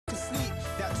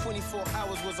24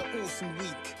 hours was an awesome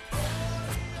week.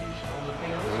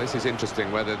 Well, this is interesting,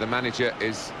 whether the manager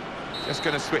is just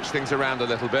going to switch things around a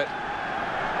little bit.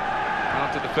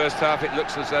 After the first half, it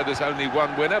looks as though there's only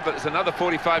one winner, but there's another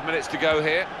 45 minutes to go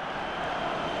here.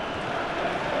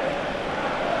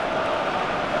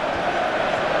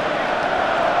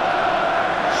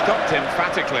 Stopped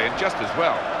emphatically and just as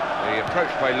well. The approach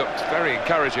play looked very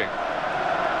encouraging.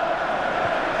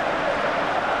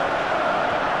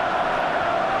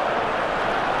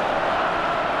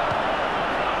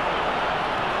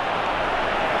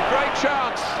 Great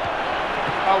chance.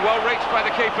 Oh, well reached by the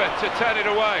keeper to turn it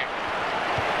away.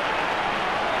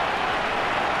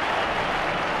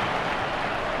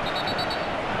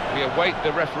 We await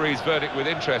the referee's verdict with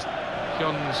interest.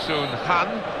 Hyun-Soon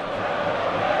Han.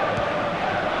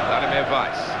 Vladimir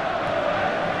Weiss.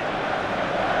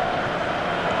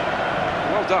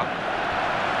 Well done.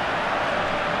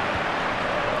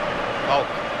 Hulk.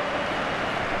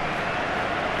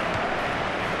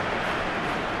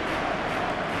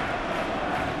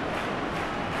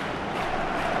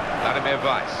 Vladimir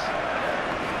Weiss.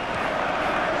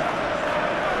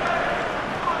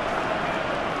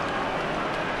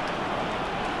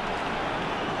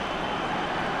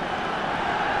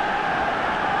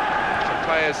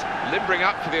 Players limbering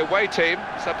up for the away team.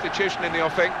 Substitution in the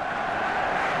offing.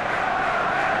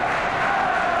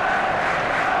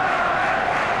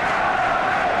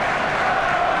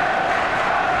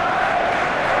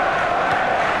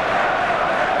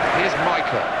 Here's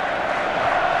Michael.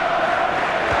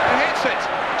 He hits it.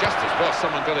 Just as well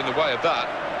someone got in the way of that.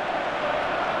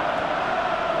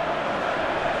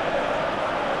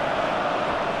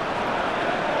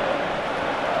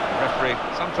 Referee,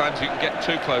 sometimes you can get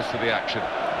too close to the action.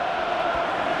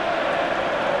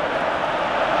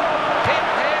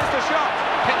 Here's the shot.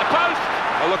 Hit the post.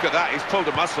 Oh, look at that, he's pulled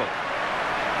a muscle.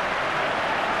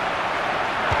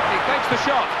 He takes the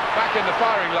shot, back in the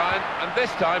firing line, and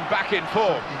this time back in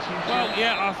form. Well,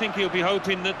 yeah, I think he'll be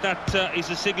hoping that that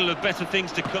is a signal of better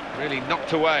things to come. Really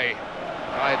knocked away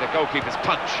by the goalkeeper's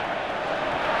punch.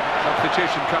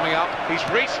 Substitution coming up. He's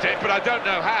reached it, but I don't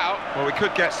know how. Well, we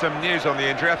could get some news on the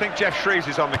injury. I think Jeff Shreves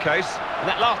is on the case. And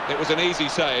that last, it was an easy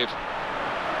save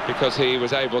because he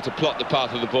was able to plot the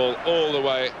path of the ball all the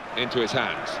way into his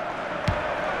hands.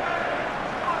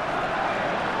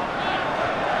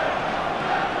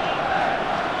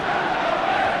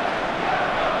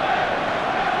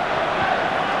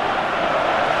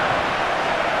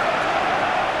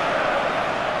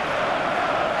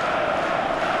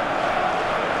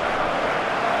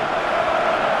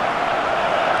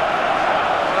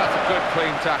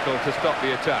 Clean tackle to stop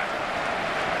the attack.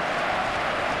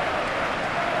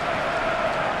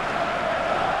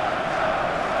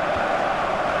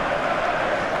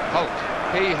 Holt,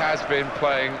 he has been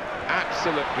playing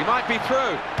absolute. He might be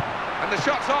through, and the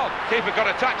shot's on. Keeper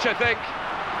got a touch, I think.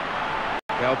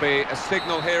 There'll be a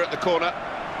signal here at the corner.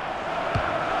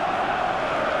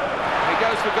 He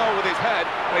goes for goal with his head.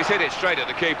 Well, he's hit it straight at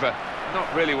the keeper.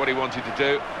 Not really what he wanted to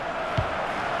do.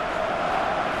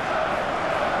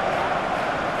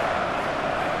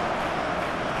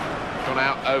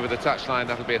 Out over the touchline,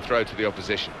 that'll be a throw to the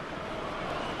opposition.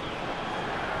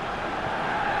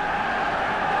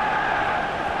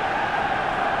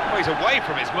 Well, he's away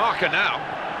from his marker now.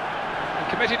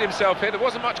 He committed himself here. There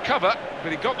wasn't much cover,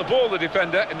 but he got the ball, the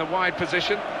defender, in the wide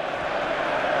position.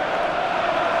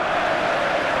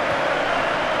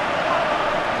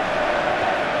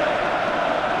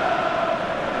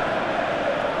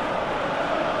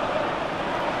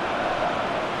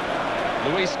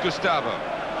 Luis Gustavo.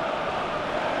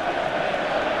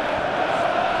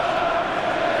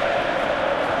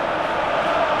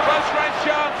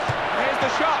 The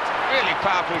shot, really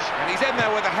powerful, and he's in there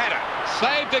with a header.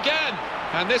 Saved again,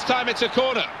 and this time it's a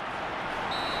corner.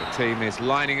 The team is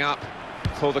lining up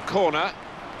for the corner,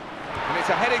 and it's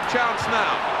a heading chance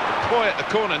now. The boy at the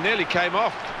corner nearly came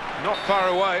off, not far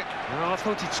away. Well, I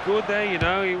thought he'd scored there, you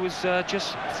know, he was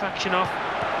just a fraction off.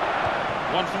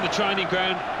 One from the training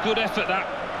ground, good effort that,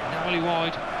 narrowly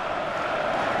wide.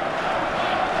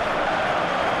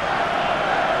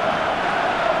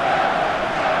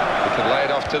 Can lay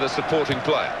it off to the supporting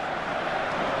player.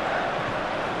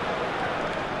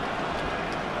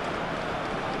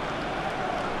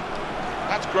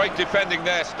 That's great defending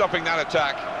there, stopping that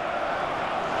attack.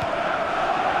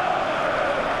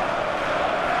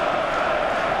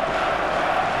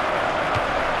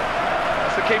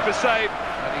 That's the keeper's save,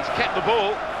 and he's kept the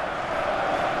ball.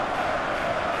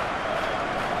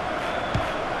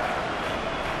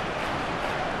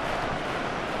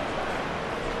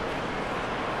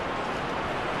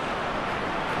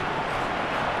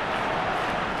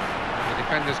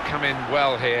 Defenders come in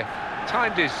well here.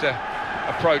 Timed his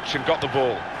approach and got the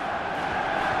ball. And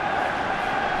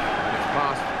it's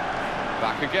passed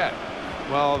back again.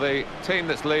 Well, the team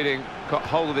that's leading got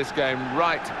hold of this game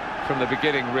right from the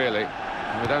beginning, really.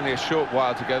 And with only a short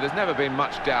while to go, there's never been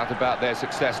much doubt about their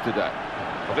success today.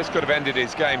 Well, this could have ended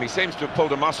his game. He seems to have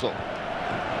pulled a muscle.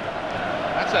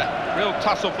 That's a real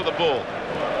tussle for the ball.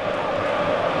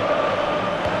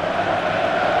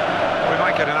 We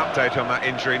might get an update on that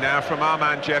injury now from our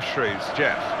man Jeff Shrews.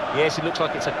 Jeff. Yes, it looks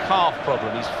like it's a calf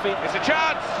problem. He's fit. It's a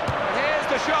chance! Here's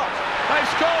the shot! They've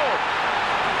scored!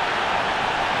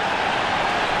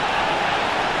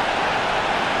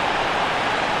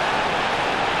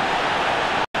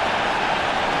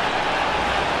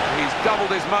 He's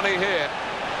doubled his money here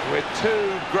with 2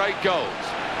 great goals.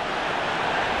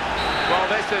 Well,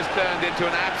 this has turned into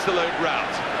an absolute rout.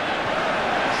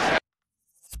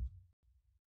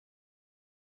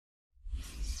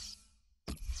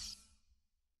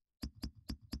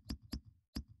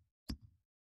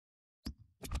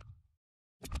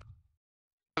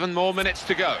 Seven more minutes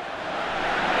to go.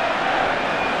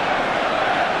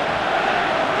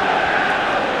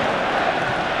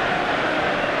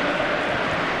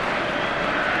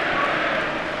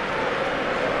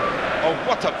 Oh,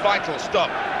 what a vital stop.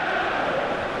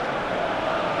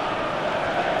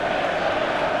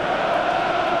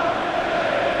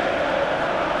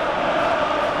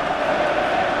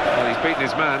 Well, he's beaten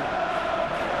his man.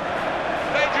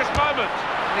 Dangerous moment.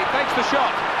 And he takes the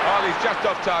shot. Oh, he's just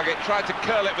off target. Tried to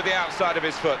curl it with the outside of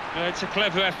his foot. It's a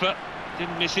clever effort.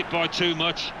 Didn't miss it by too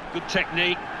much. Good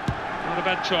technique. Not a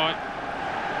bad try.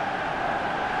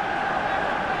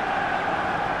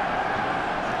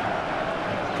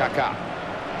 Kaká.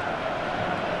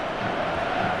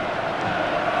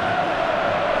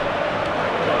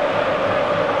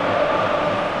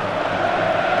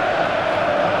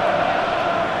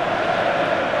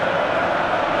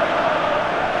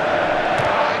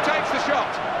 Oh, he takes the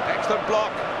shot. Excellent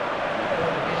block.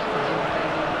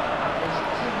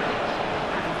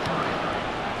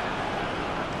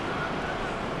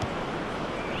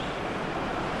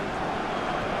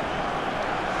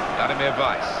 Vladimir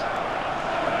Weiss.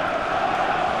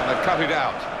 They've cut it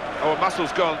out. Oh, a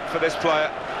muscle's gone for this player.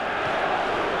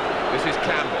 This is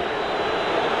Campbell.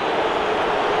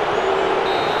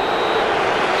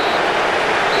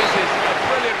 This is a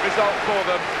brilliant result for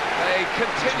them. They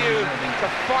continue to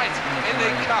fight in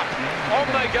the cup. On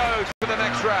they go for the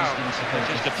next round.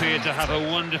 Just appeared to have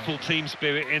a wonderful team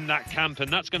spirit in that camp,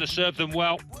 and that's going to serve them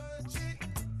well.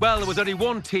 Well, there was only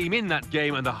one team in that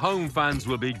game, and the home fans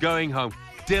will be going home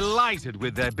delighted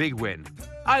with their big win.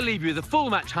 I leave you with the full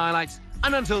match highlights,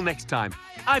 and until next time,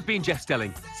 I've been Jeff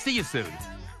Stelling. See you soon.